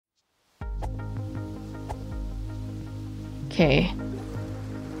Okay.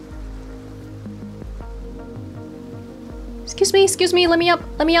 Excuse me, let me up,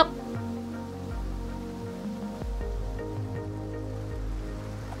 let me up.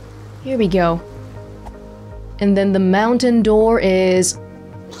 Here we go. And then the mountain door is...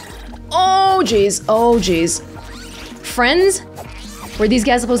 Oh jeez, oh jeez. Friends? Were these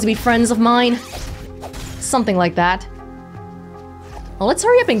guys supposed to be friends of mine? Something like that. Well, let's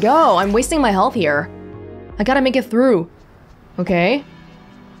hurry up and go. I'm wasting my health here. I gotta make it through. Okay.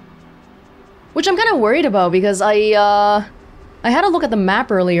 Which I'm kind of worried about because I had a look at the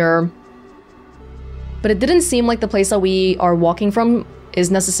map earlier. But it didn't seem like the place that we are walking from is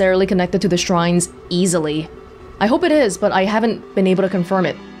necessarily connected to the shrines easily. I hope it is, but I haven't been able to confirm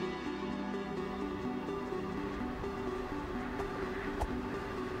it.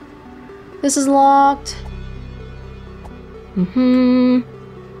 This is locked.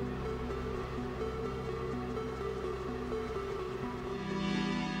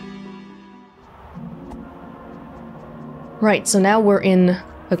 Right, so now we're in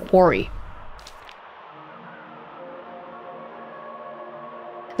a quarry.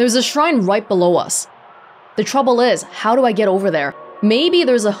 There's a shrine right below us. The trouble is, how do I get over there? Maybe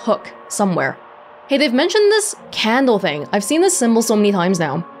there's a hook somewhere. Hey, they've mentioned this candle thing. I've seen this symbol so many times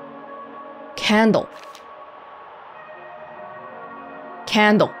now. Candle.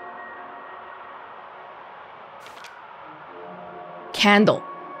 Candle. Candle.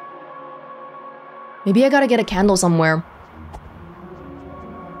 Maybe I gotta get a candle somewhere.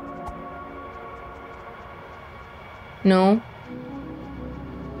 No.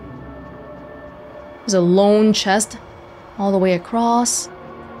 There's a lone chest all the way across.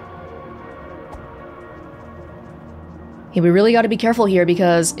 Hey, we really gotta be careful here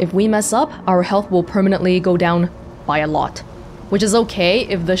because if we mess up, our health will permanently go down by a lot. Which is okay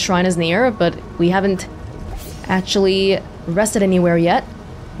if the shrine is near, but we haven't actually rested anywhere yet.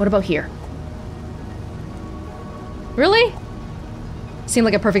 What about here? Really? Seemed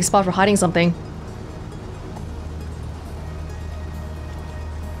like a perfect spot for hiding something.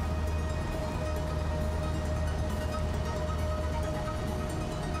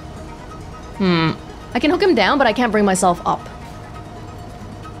 I can hook him down, but I can't bring myself up.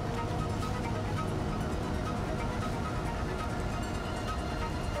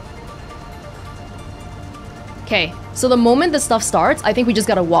 Okay, so the moment the stuff starts, I think we just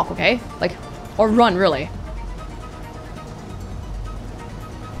gotta walk, okay? Like, or run, really.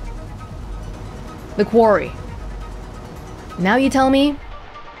 The quarry. Now you tell me?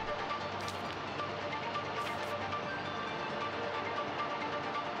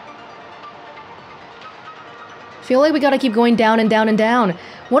 Feel like we gotta keep going down and down and down.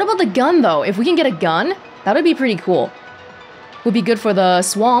 What about the gun, though? If we can get a gun, that would be pretty cool. Would be good for the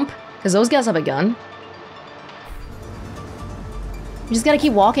swamp, because those guys have a gun. We just gotta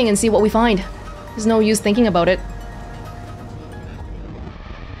keep walking and see what we find. There's no use thinking about it.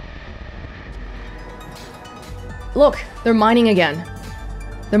 Look, they're mining again.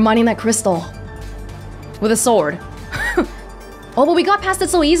 They're mining that crystal. With a sword. Oh, but we got past it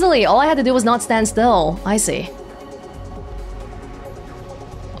so easily. All I had to do was not stand still. I see.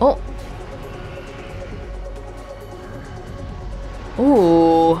 Oh.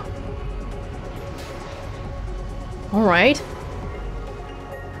 Ooh. Alright.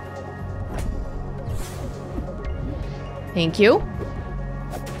 Thank you.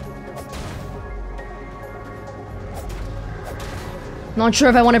 Not sure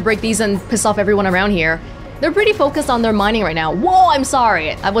if I want to break these and piss off everyone around here. They're pretty focused on their mining right now. Whoa, I'm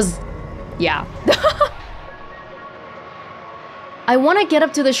sorry. I was... yeah. I want to get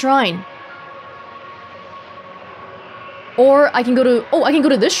up to the shrine. Or I can go to... oh, I can go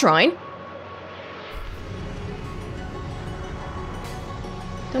to this shrine.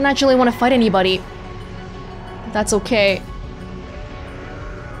 Don't actually want to fight anybody. That's okay.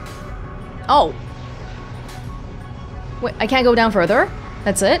 Oh. Wait, I can't go down further?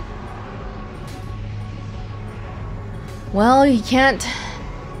 That's it? Well, you can't...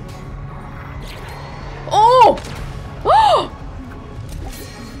 oh! Oh!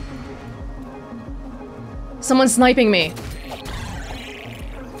 Someone's sniping me.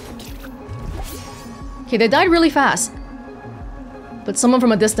 Okay, they died really fast. But someone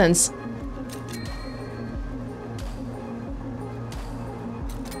from a distance.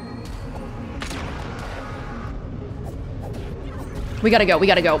 We gotta go, we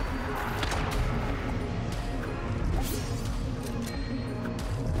gotta go.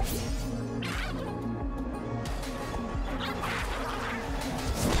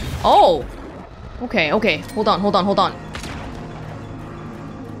 Oh! Okay, okay. Hold on, hold on, hold on.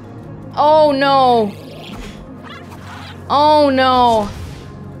 Oh no! Oh no.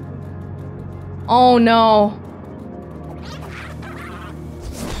 Oh no.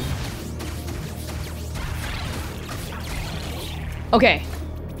 Okay.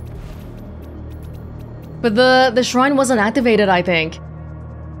 But the shrine wasn't activated, I think.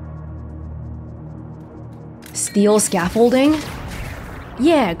 Steel scaffolding?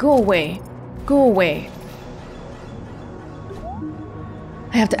 Yeah, go away. Go away.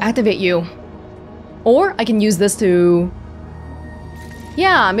 I have to activate you. Or I can use this to...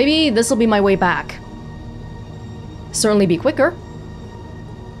 Yeah, maybe this will be my way back. Certainly be quicker.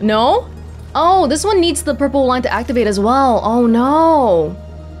 No? Oh, this one needs the purple line to activate as well. Oh no.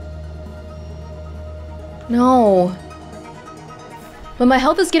 No. But my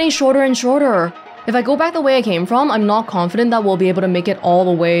health is getting shorter and shorter. If I go back the way I came from, I'm not confident that we'll be able to make it all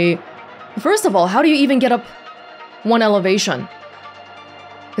the way. First of all, how do you even get up one elevation?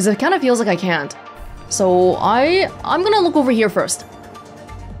 Because it kind of feels like I can't. So I'm gonna look over here first.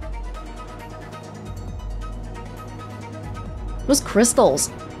 Those crystals.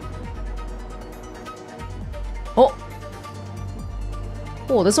 Oh.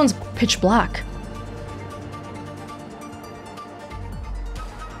 Oh, this one's pitch black.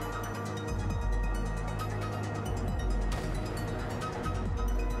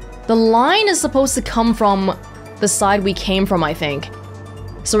 The line is supposed to come from the side we came from, I think.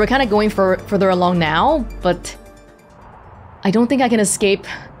 So we're kind of going further along now, but I don't think I can escape.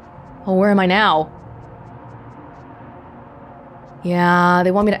 Oh, where am I now? Yeah,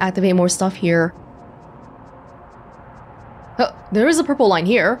 they want me to activate more stuff here. Oh, there is a purple line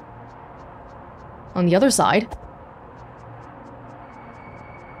here. On the other side.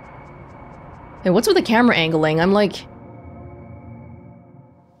 Hey, what's with the camera angling? I'm like...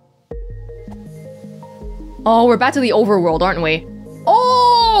 Oh, we're back to the overworld, aren't we?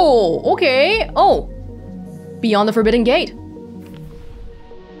 Oh, okay. Oh, beyond the Forbidden Gate.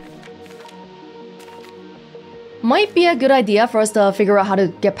 Might be a good idea for us to figure out how to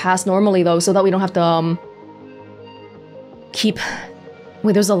get past normally, though, so that we don't have to, keep...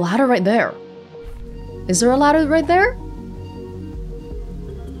 Wait, there's a ladder right there. Is there a ladder right there?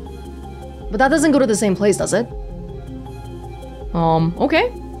 But that doesn't go to the same place, does it?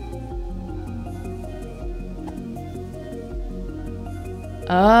 Okay.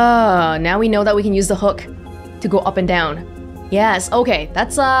 Now we know that we can use the hook to go up and down. Yes, okay,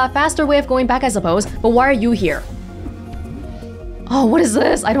 that's a faster way of going back, I suppose. But why are you here? Oh, what is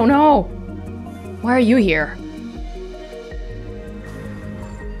this? I don't know. Why are you here?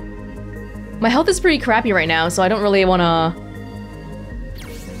 My health is pretty crappy right now, so I don't really wanna...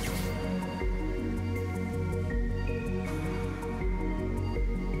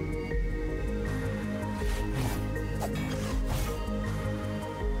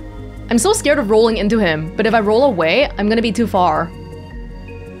 I'm so scared of rolling into him, but if I roll away, I'm gonna be too far.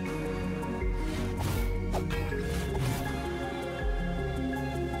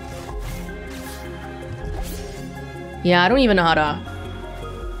 Yeah, I don't even know how to...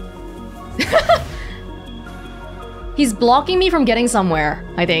 He's blocking me from getting somewhere,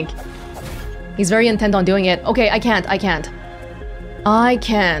 I think. He's very intent on doing it. Okay, I can't.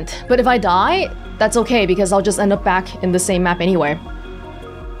 But if I die, that's okay, because I'll just end up back in the same map anyway.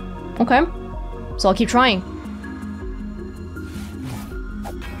 Okay, so I'll keep trying.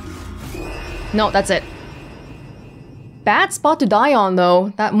 No, that's it. Bad spot to die on,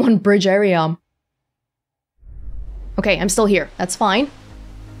 though. That one bridge area. Okay, I'm still here. That's fine.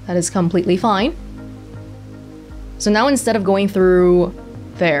 That is completely fine. So now instead of going through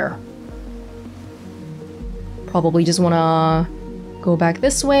there, probably just wanna go back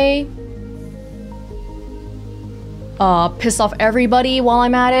this way. Piss off everybody while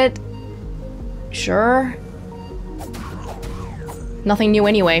I'm at it. Sure. Nothing new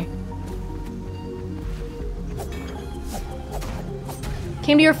anyway.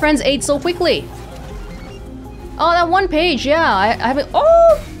 Came to your friend's aid so quickly. Oh, that one page, yeah, I haven't...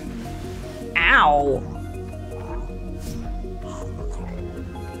 Oh! Ow!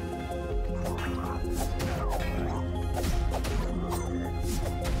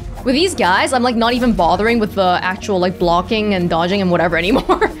 With these guys, I'm like not even bothering with the actual like blocking and dodging and whatever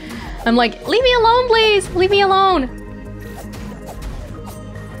anymore. I'm like, leave me alone, please! Leave me alone!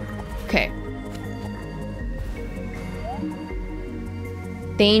 Okay.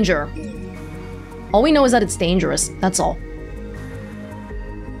 Danger. All we know is that it's dangerous, that's all.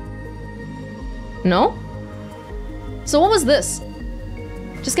 No? So what was this?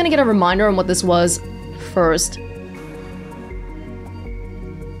 Just gonna get a reminder on what this was first.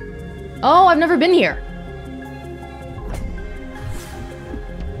 Oh, I've never been here.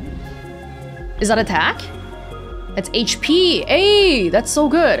 Is that attack? That's HP. Hey, that's so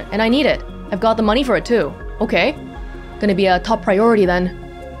good. And I need it. I've got the money for it too. Okay. Gonna be a top priority then.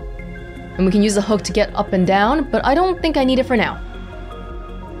 And we can use the hook to get up and down, but I don't think I need it for now.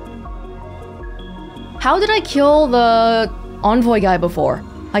 How did I kill the envoy guy before?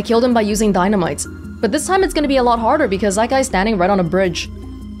 I killed him by using dynamites. But this time it's gonna be a lot harder because that guy's standing right on a bridge.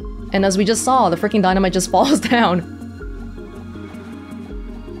 And as we just saw, the freaking dynamite just falls down.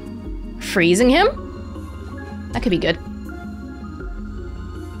 Freezing him? That could be good.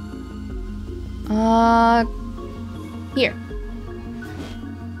 Here.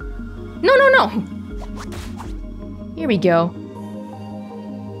 No, no, no! Here we go.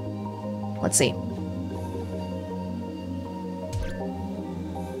 Let's see.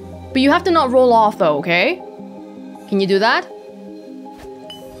 But you have to not roll off though, okay? Can you do that?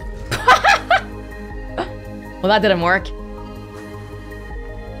 Well, that didn't work.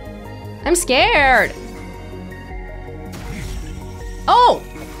 I'm scared! Oh!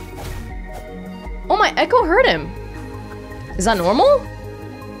 Oh, my echo hurt him. Is that normal?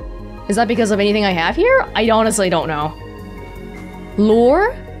 Is that because of anything I have here? I honestly don't know.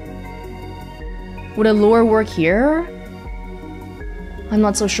 Lure? Would a lure work here? I'm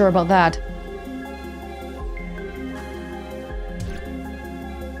not so sure about that.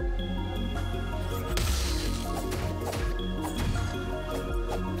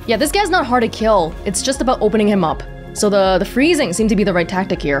 Yeah, this guy's not hard to kill. It's just about opening him up. So the freezing seemed to be the right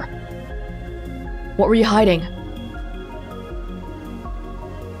tactic here. What were you hiding?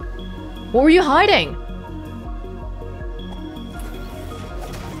 What were you hiding?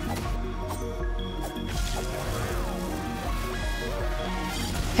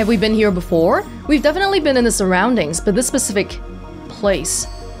 Have we been here before? We've definitely been in the surroundings, but this specific place.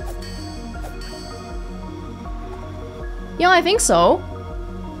 Yeah, I think so.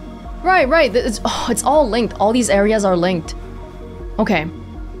 Right, right. It's all linked. All these areas are linked. Okay.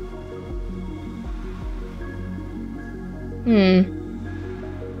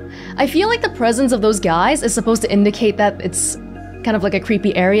 I feel like the presence of those guys is supposed to indicate that it's kind of like a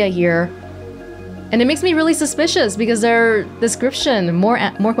creepy area here. And it makes me really suspicious because their description,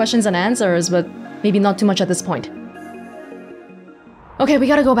 more questions than answers, but maybe not too much at this point. Okay, we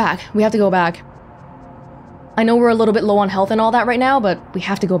gotta go back. We have to go back. I know we're a little bit low on health and all that right now, but we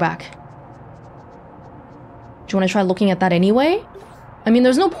have to go back. Do you want to try looking at that anyway? I mean,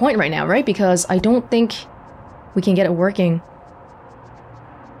 there's no point right now, right? Because I don't think we can get it working.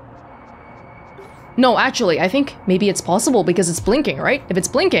 No, actually, I think maybe it's possible because it's blinking, right? If it's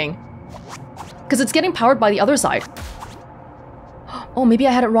blinking... Because it's getting powered by the other side. Oh, maybe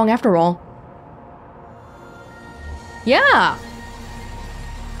I had it wrong after all. Yeah!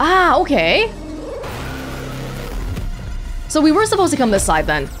 Ah, okay. So we were supposed to come this side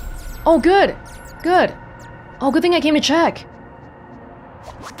then. Oh, good. Good. Oh, good thing I came to check.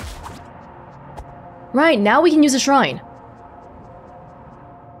 Right, now we can use the shrine.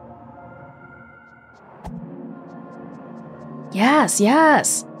 Yes,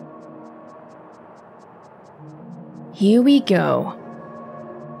 yes. Here we go.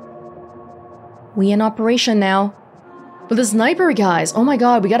 We in operation now. But the sniper guys, oh my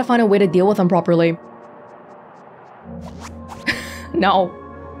god, we gotta find a way to deal with them properly. No.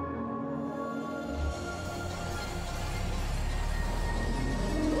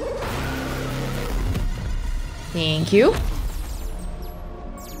 Thank you.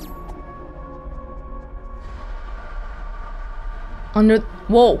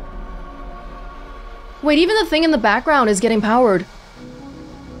 Whoa. Wait, even the thing in the background is getting powered.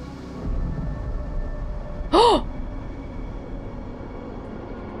 Oh!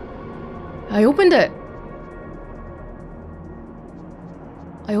 I opened it.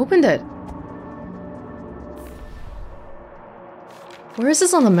 I opened it. Where is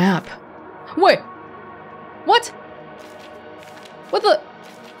this on the map? Wait! What? What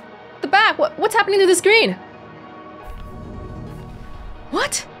the back? What's happening to the screen?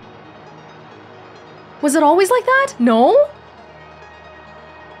 What? Was it always like that? No?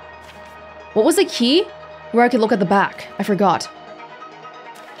 What was the key? Where I could look at the back. I forgot.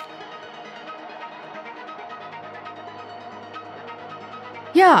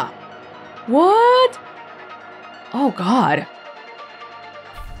 Yeah. What? Oh god.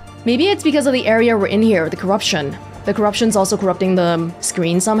 Maybe it's because of the area we're in here, the corruption. The corruption's also corrupting the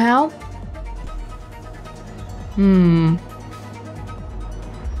screen somehow?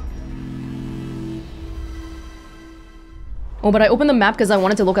 Oh, but I opened the map because I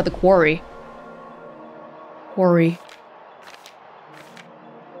wanted to look at the quarry. Quarry.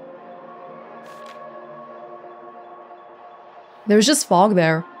 There's just fog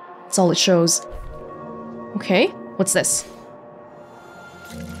there. That's all it shows. Okay. What's this?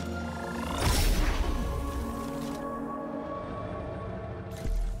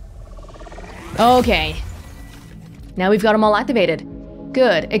 Okay. Now we've got them all activated.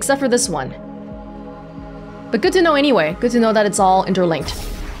 Good, except for this one. But good to know anyway. Good to know that it's all interlinked.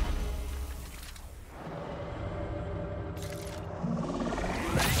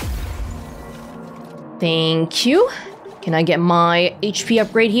 Thank you. Can I get my HP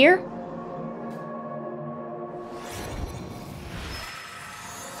upgrade here?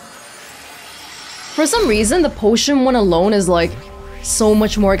 For some reason, the potion one alone is like so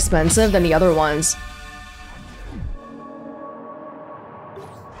much more expensive than the other ones.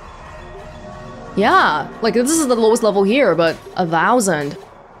 Yeah, like this is the lowest level here, but 1,000.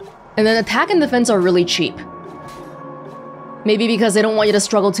 And then attack and defense are really cheap. Maybe because they don't want you to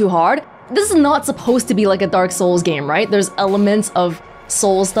struggle too hard. This is not supposed to be like a Dark Souls game, right? There's elements of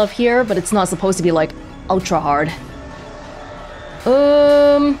soul stuff here, but it's not supposed to be like ultra hard.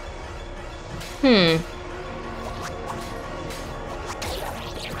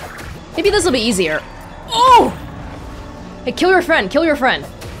 Maybe this will be easier. Oh! Hey, kill your friend, kill your friend.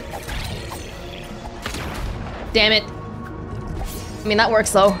 Damn it. I mean, that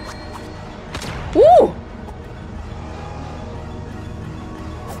works though. Woo!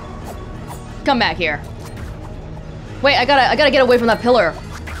 Come back here. Wait, I gotta get away from that pillar.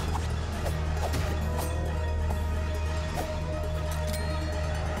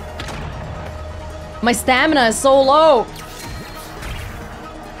 My stamina is so low.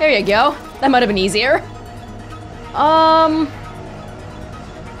 There you go. That might have been easier.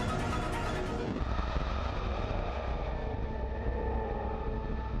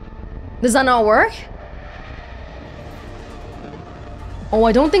 Does that not work? Oh,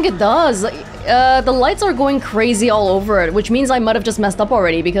 I don't think it does. The lights are going crazy all over it, which means I might have just messed up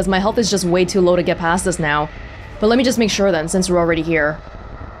already because my health is just way too low to get past this now. But let me just make sure then, since we're already here.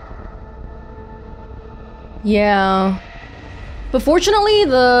 Yeah. But fortunately,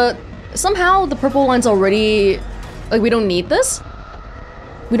 somehow the purple line's already... Like, we don't need this?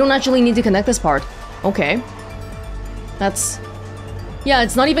 We don't actually need to connect this part. Okay. That's... Yeah,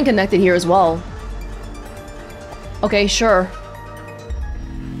 it's not even connected here as well. Okay, sure.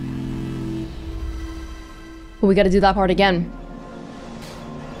 But we gotta do that part again.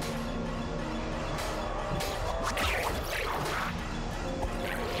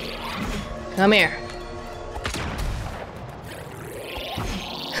 Come here.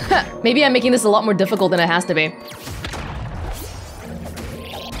 Maybe I'm making this a lot more difficult than it has to be.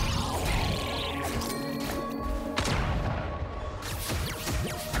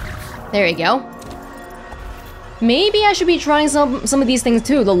 There you go. Maybe I should be trying some of these things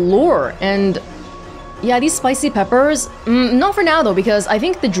too. The lure and... Yeah, these spicy peppers... not for now though, because I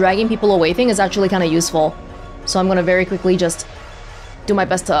think the dragging people away thing is actually kind of useful. So I'm gonna very quickly just do my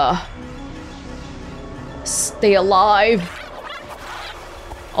best to... stay alive.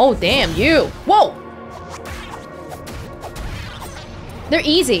 Oh, damn you. Whoa! They're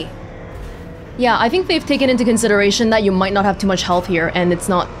easy. Yeah, I think they've taken into consideration that you might not have too much health here, and it's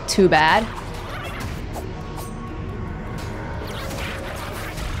not too bad.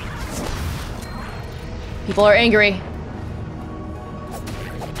 People are angry.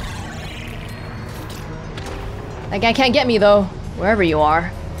 That guy can't get me, though, wherever you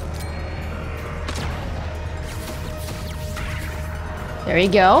are. There you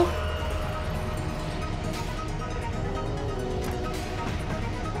go.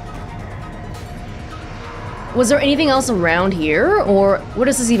 Was there anything else around here, or where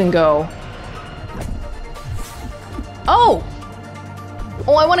does this even go? Oh!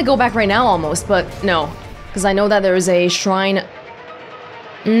 Oh, I want to go back right now almost, but no. Because I know that there is a shrine.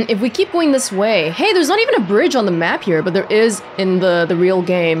 If we keep going this way... Hey, there's not even a bridge on the map here, but there is in the real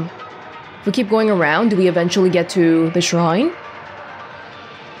game. If we keep going around, do we eventually get to the shrine?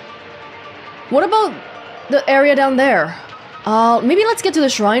 What about the area down there? Maybe let's get to the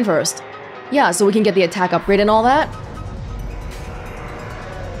shrine first. Yeah, so we can get the attack upgrade and all that.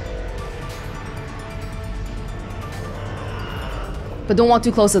 But don't walk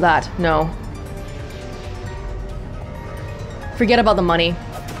too close to that, no. Forget about the money.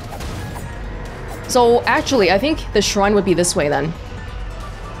 So, actually, I think the shrine would be this way then.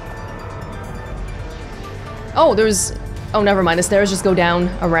 Oh, there's... Oh, never mind, the stairs just go down,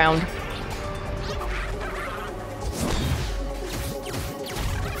 around.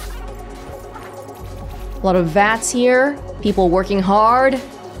 A lot of vats here. People working hard.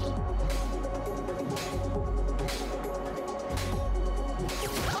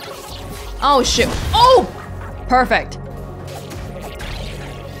 Oh, shit. Oh! Perfect.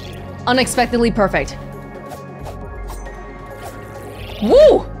 Unexpectedly perfect.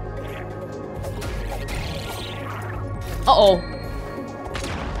 Woo! Uh-oh.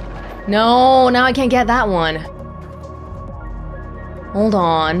 No, now I can't get that one. Hold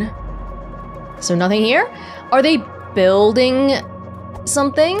on. Is there nothing here? Are they building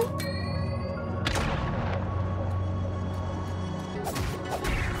something?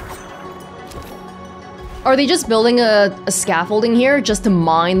 Are they just building a scaffolding here just to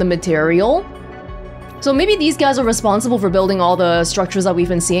mine the material? So maybe these guys are responsible for building all the structures that we've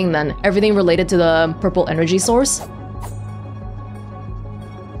been seeing then. Everything related to the purple energy source.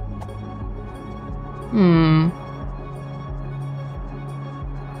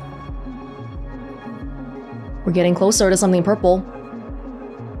 We're getting closer to something purple.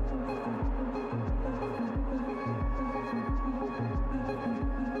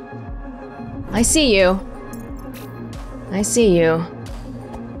 I see you. I see you.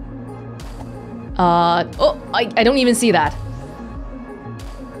 Oh, I don't even see that.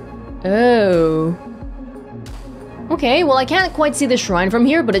 Oh. Okay, well I can't quite see the shrine from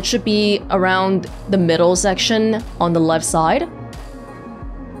here, but it should be around the middle section on the left side.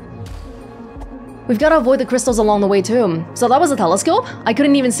 We've got to avoid the crystals along the way too. So that was a telescope? I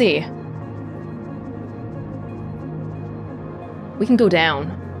couldn't even see. We can go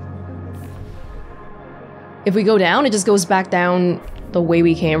down. If we go down, it just goes back down the way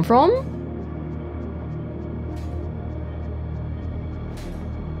we came from.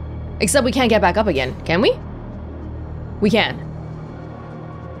 Except we can't get back up again, can we? We can.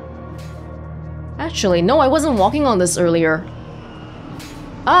 Actually, no, I wasn't walking on this earlier.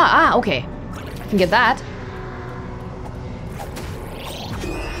 Okay. I can get that.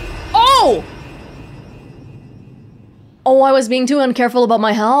 Oh! Oh, I was being too uncareful about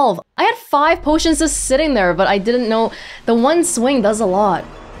my health. I had 5 potions just sitting there, but I didn't know the one swing does a lot.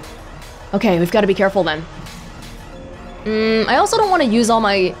 Okay, we've got to be careful then. I also don't want to use all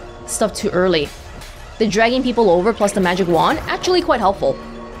my stuff too early. The dragging people over plus the magic wand, actually quite helpful.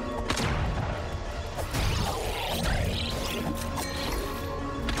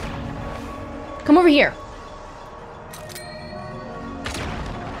 Come over here.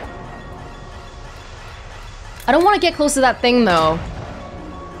 I don't want to get close to that thing though.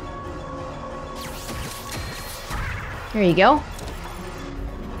 There you go.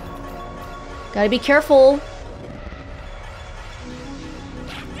 Gotta be careful.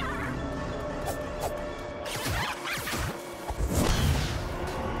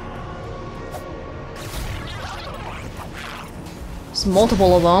 There's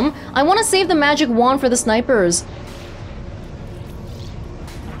multiple of them. I want to save the magic wand for the snipers.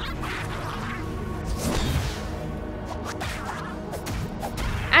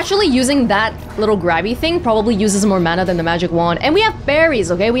 Actually, using that little grabby thing probably uses more mana than the magic wand. And we have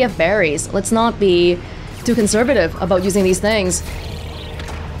berries, okay? We have berries. Let's not be too conservative about using these things.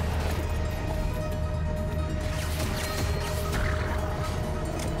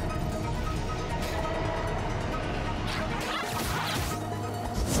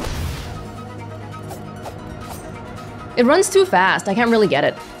 It runs too fast. I can't really get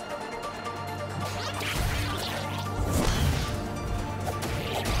it.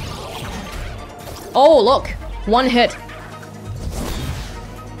 Oh, look! One hit.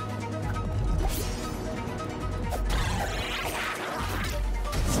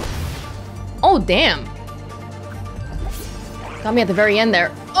 Oh, damn. Got me at the very end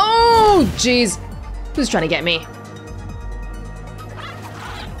there. Oh, jeez. Who's trying to get me?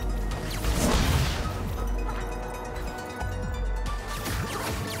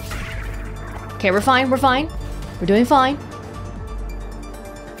 Okay, we're fine, we're fine. We're doing fine.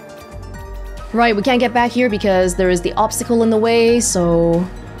 Right, we can't get back here because there is the obstacle in the way, so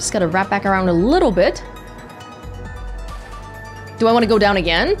just gotta wrap back around a little bit. Do I want to go down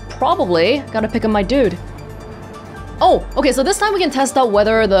again? Probably. Gotta pick up my dude. Oh, okay, so this time we can test out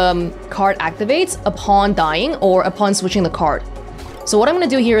whether the card activates upon dying or upon switching the card. So what I'm gonna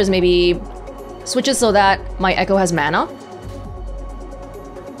do here is maybe switch it so that my Echo has mana.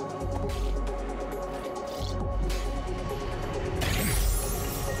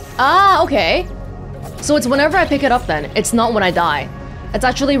 Ah, okay. So it's whenever I pick it up then. It's not when I die. It's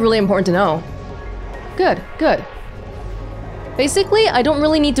actually really important to know. Good, good. Basically, I don't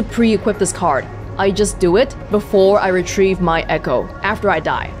really need to pre-equip this card. I just do it before I retrieve my Echo, after I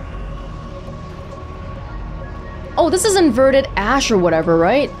die. Oh, this is inverted ash or whatever,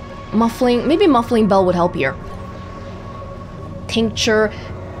 right? Muffling, maybe muffling bell would help here. Tincture.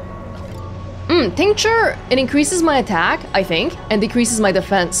 Tincture, it increases my attack, I think, and decreases my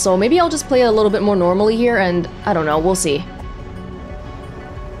defense, so maybe I'll just play a little bit more normally here and, I don't know, we'll see.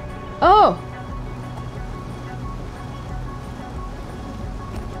 Oh!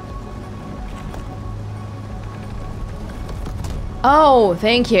 Oh,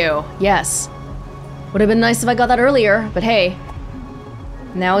 thank you. Yes. Would have been nice if I got that earlier, but hey.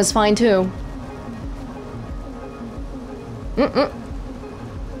 Now is fine too.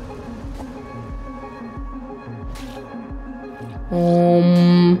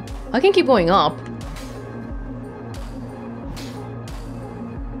 I can keep going up.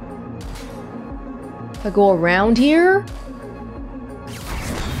 If I go around here?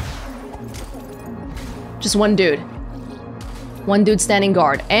 Just one dude. One dude standing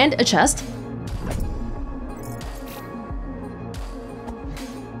guard. And a chest.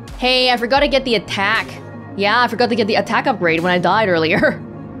 Hey, I forgot to get the attack. Yeah, I forgot to get the attack upgrade when I died earlier.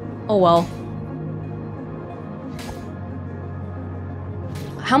 Oh well.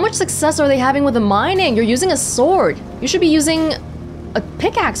 How much success are they having with the mining? You're using a sword. You should be using a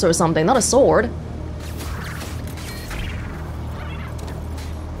pickaxe or something, not a sword.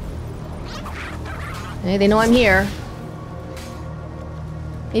 Hey, they know I'm here.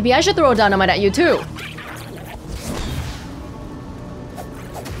 Maybe I should throw a dynamite at you too.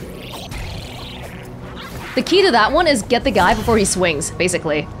 The key to that one is get the guy before he swings,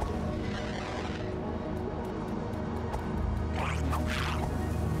 basically.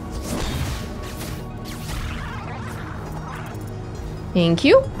 Thank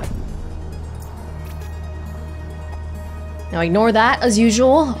you. Now ignore that as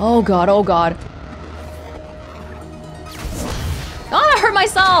usual. Oh god, oh god. Oh, I hurt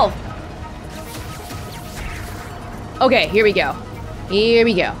myself! Okay, here we go. Here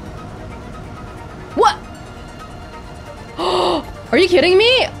we go. What? Are you kidding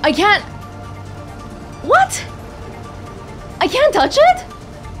me? I can't... What? I can't touch it?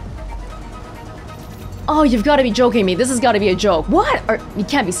 Oh, you've got to be joking me. This has got to be a joke. What? You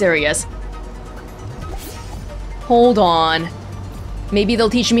can't be serious. Hold on. Maybe they'll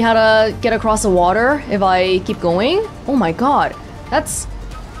teach me how to get across the water if I keep going? Oh my god. That's...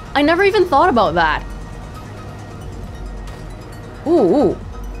 I never even thought about that. Ooh.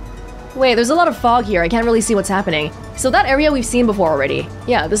 Wait, there's a lot of fog here. I can't really see what's happening. So that area we've seen before already.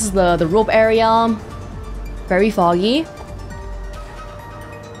 Yeah, this is the rope area. Very foggy.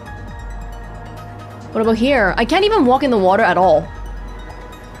 What about here? I can't even walk in the water at all.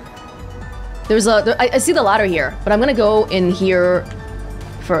 There's I see the ladder here, but I'm gonna go in here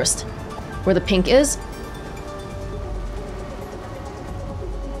first. Where the pink is.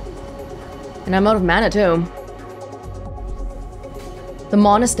 And I'm out of mana too. The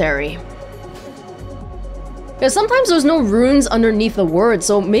Monastery. Yeah, sometimes there's no runes underneath the word,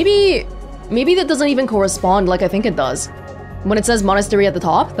 so maybe that doesn't even correspond like I think it does. When it says monastery at the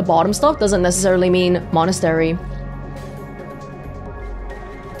top, the bottom stuff doesn't necessarily mean monastery.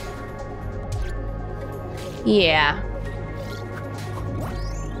 Yeah.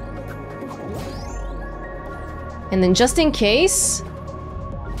 And then just in case...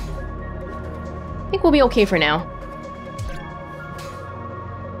 I think we'll be okay for now.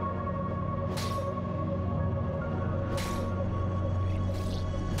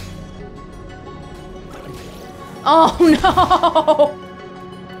 Oh no!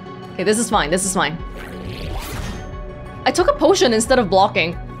 Okay, this is fine, this is fine. I took a potion instead of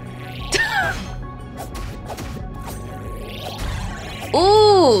blocking.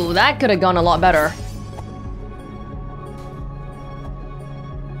 Ooh, that could have gone a lot better.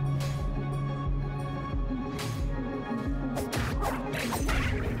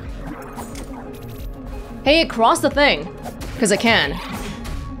 Hey, it crossed the thing. Because it can.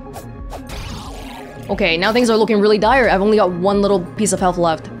 Okay, now things are looking really dire. I've only got one little piece of health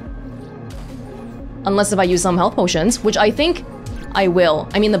left. Unless if I use some health potions, which I think I will.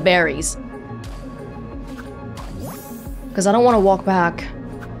 I mean the berries. Because I don't want to walk back.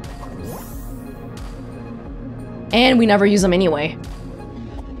 And we never use them anyway.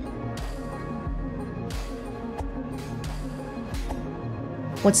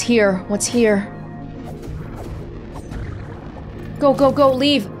 What's here? What's here? Go, go, go,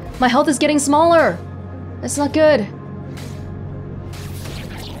 leave! My health is getting smaller! That's not good.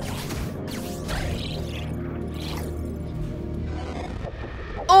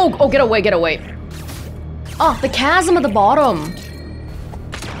 Oh, oh, get away, get away. Oh, the chasm at the bottom.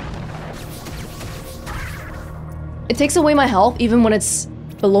 It takes away my health even when it's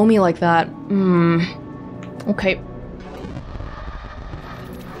below me like that. Okay.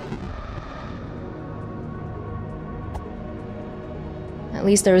 At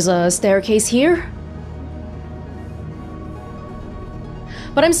least there's a staircase here.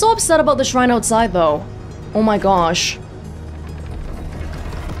 But I'm so upset about the shrine outside though. Oh my gosh.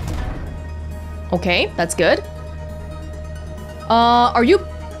 Okay, that's good. Are you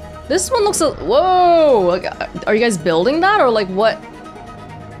This one looks a- whoa! Like, are you guys building that or like what?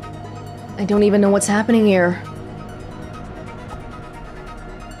 I don't even know what's happening here.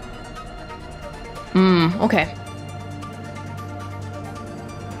 Okay.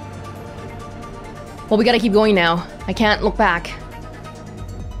 Well, we gotta keep going now. I can't look back.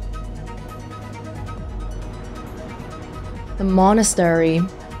 The monastery.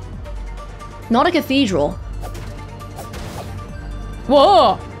 Not a cathedral.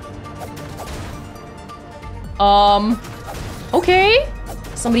 Whoa! Okay.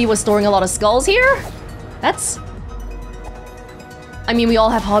 Somebody was storing a lot of skulls here? That's... I mean, we all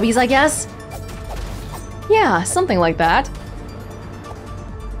have hobbies, I guess? Yeah, something like that.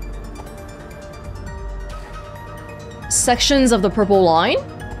 Sections of the purple line?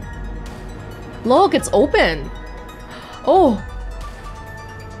 Look, it's open. Oh.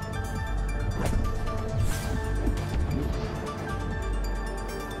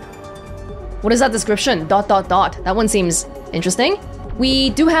 What is that description? ... That one seems interesting.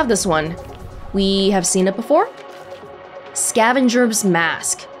 We do have this one. We have seen it before. Scavenger's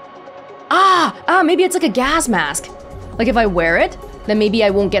Mask. Maybe it's like a gas mask. Like if I wear it, then maybe I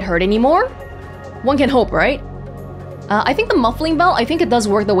won't get hurt anymore? One can hope, right? I think the muffling belt, I think it does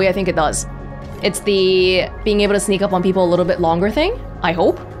work the way I think it does. It's the being able to sneak up on people a little bit longer thing. I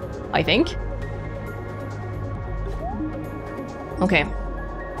hope. I think. Okay.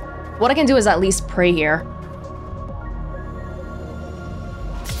 What I can do is at least pray here.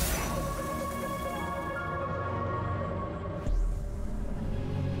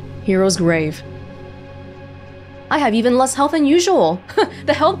 Hero's Grave. I have even less health than usual.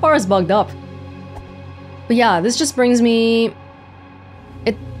 The health bar is bugged up. But yeah, this just brings me...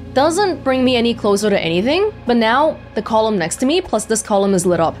 It doesn't bring me any closer to anything, but now the column next to me plus this column is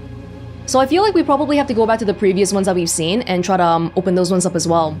lit up. So I feel like we probably have to go back to the previous ones that we've seen and try to open those ones up as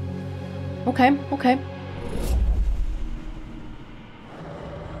well. Okay, okay.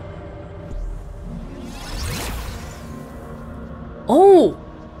 Oh!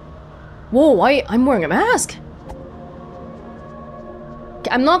 Whoa, I'm wearing a mask.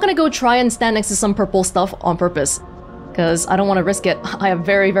 I'm not gonna go try and stand next to some purple stuff on purpose, because I don't want to risk it. I have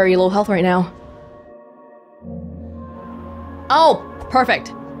very, very low health right now. Oh,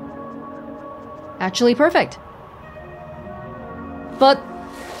 perfect. Actually perfect. But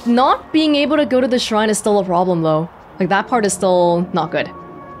not being able to go to the shrine is still a problem though. Like that part is still not good.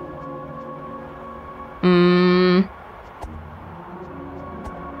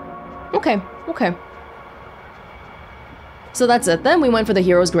 Okay, okay. So that's it then, we went for the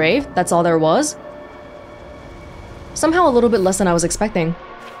hero's grave, that's all there was. Somehow a little bit less than I was expecting.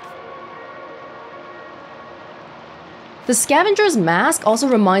 The Scavenger's Mask also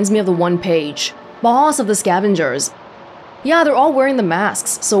reminds me of the one page. Boss of the Scavengers. Yeah, they're all wearing the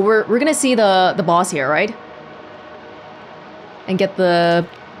masks, so we're gonna see the boss here, right? And get the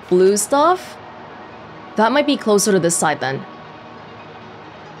blue stuff? That might be closer to this side then.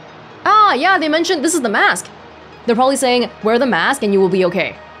 Ah, yeah, they mentioned this is the mask. They're probably saying, wear the mask and you will be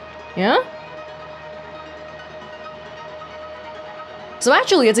okay. Yeah? So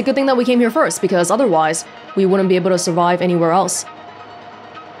actually, it's a good thing that we came here first, because otherwise, we wouldn't be able to survive anywhere else.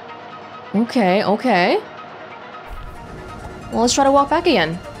 Okay, okay. Well, let's try to walk back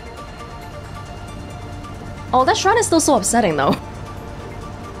again. Oh, that shrine is still so upsetting, though.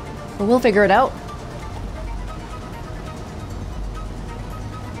 But we'll figure it out.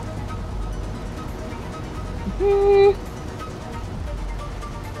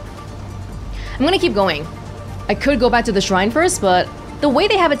 I'm gonna keep going. I could go back to the shrine first, but the way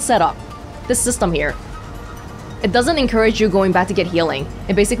they have it set up, this system here, it doesn't encourage you going back to get healing.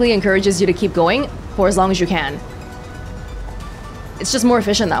 It basically encourages you to keep going for as long as you can. It's just more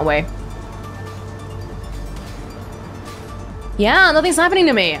efficient that way. Yeah, nothing's happening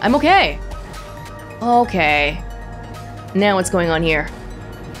to me. I'm okay. Okay. Now what's going on here?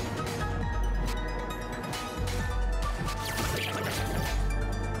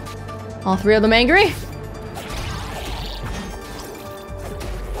 All three of them angry?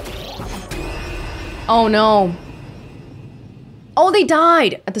 Oh no. Oh, they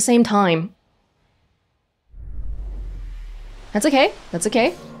died at the same time. That's okay. That's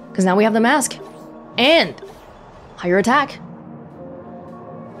okay. Because now we have the mask. And higher attack.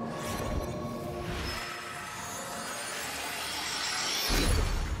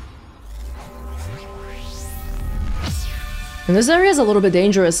 And this area is a little bit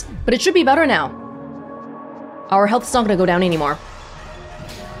dangerous, but it should be better now. Our health's not gonna go down anymore.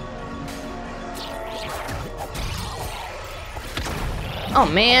 Oh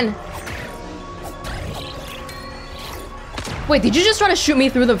man. Wait, did you just try to shoot me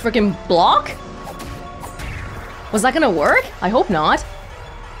through the freaking block? Was that gonna work? I hope not.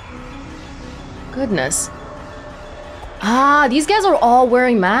 Goodness. Ah, these guys are all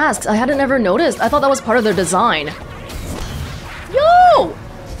wearing masks. I hadn't ever noticed. I thought that was part of their design. Yo!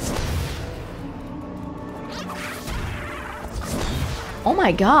 Oh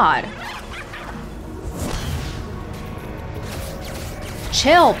my god.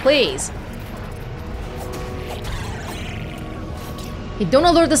 Chill, please. Hey, don't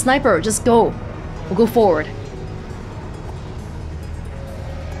alert the sniper. Just go. We'll go forward.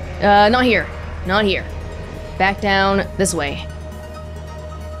 Not here. Not here. Back down this way.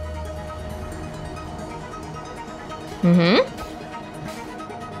 Mm-hmm.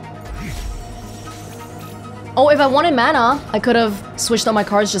 Oh, if I wanted mana, I could have switched out my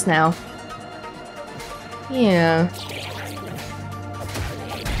cards just now. Yeah.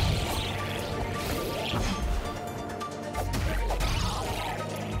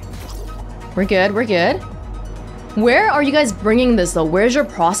 We're good, we're good. Where are you guys bringing this though? Where's your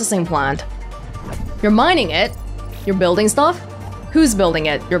processing plant? You're mining it? You're building stuff? Who's building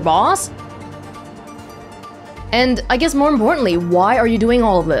it? Your boss? And I guess more importantly, why are you doing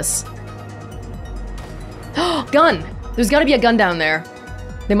all of this? Gun! There's gotta be a gun down there.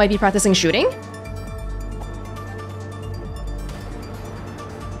 They might be practicing shooting?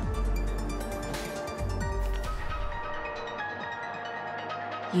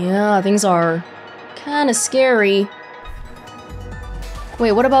 Yeah, things are kinda scary.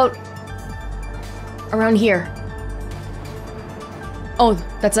 Wait, what about around here? Oh,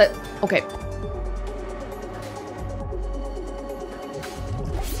 that's it. Okay.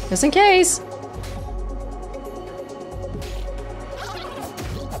 Just in case.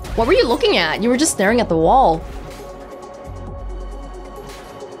 What were you looking at? You were just staring at the wall.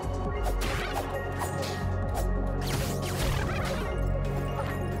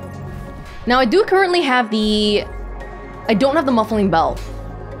 Now I do currently have the... I don't have the muffling bell.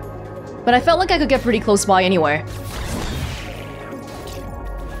 But I felt like I could get pretty close by anyway.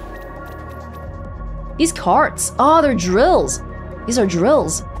 These carts. Oh, they're drills. These are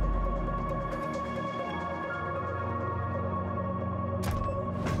drills.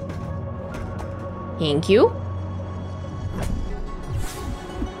 Thank you.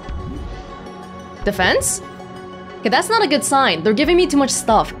 Defense? Okay, that's not a good sign. They're giving me too much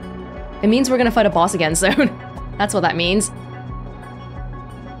stuff. It means we're gonna fight a boss again soon. That's what that means.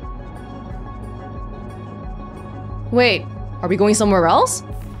 Wait, are we going somewhere else?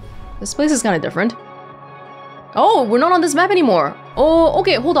 This place is kind of different. Oh, we're not on this map anymore. Oh,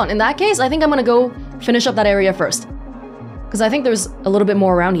 okay, hold on. In that case, I think I'm gonna go finish up that area first. Because I think there's a little bit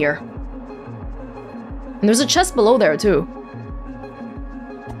more around here. And there's a chest below there, too.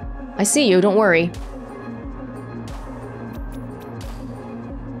 I see you, don't worry.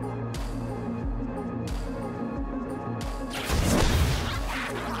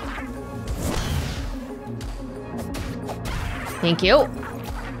 Thank you.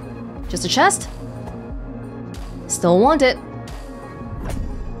 Just a chest? Still want it.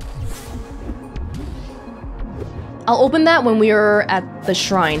 I'll open that when we're at the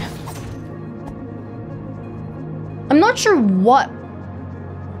shrine. I'm not sure what...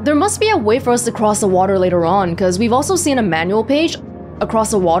 There must be a way for us to cross the water later on, because we've also seen a manual page across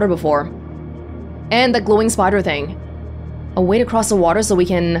the water before. And the glowing spider thing. A way to cross the water so we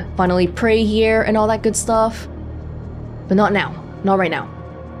can finally pray here and all that good stuff. But not now. Not right now.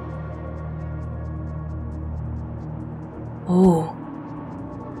 Oh.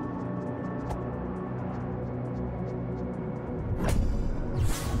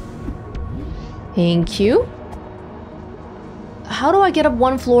 Thank you. How do I get up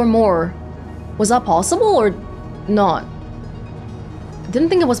one floor more? Was that possible or not? I didn't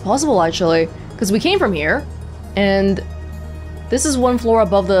think it was possible actually, because we came from here, and this is one floor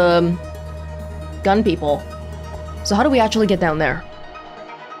above the gun people. So how do we actually get down there?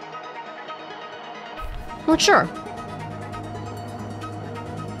 Not sure.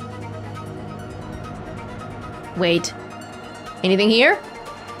 Wait. Anything here?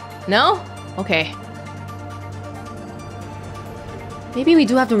 No? Okay. Maybe we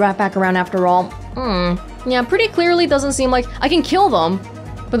do have to wrap back around after all. Yeah, pretty clearly doesn't seem like... I can kill them,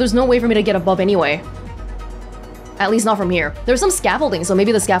 but there's no way for me to get above anyway. At least not from here. There's some scaffolding, so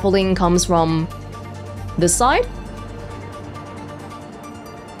maybe the scaffolding comes from this side?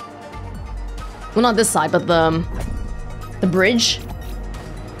 Well, not this side, but the bridge.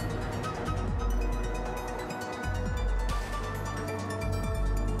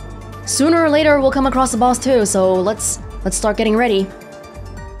 Sooner or later, we'll come across the boss too, so let's start getting ready.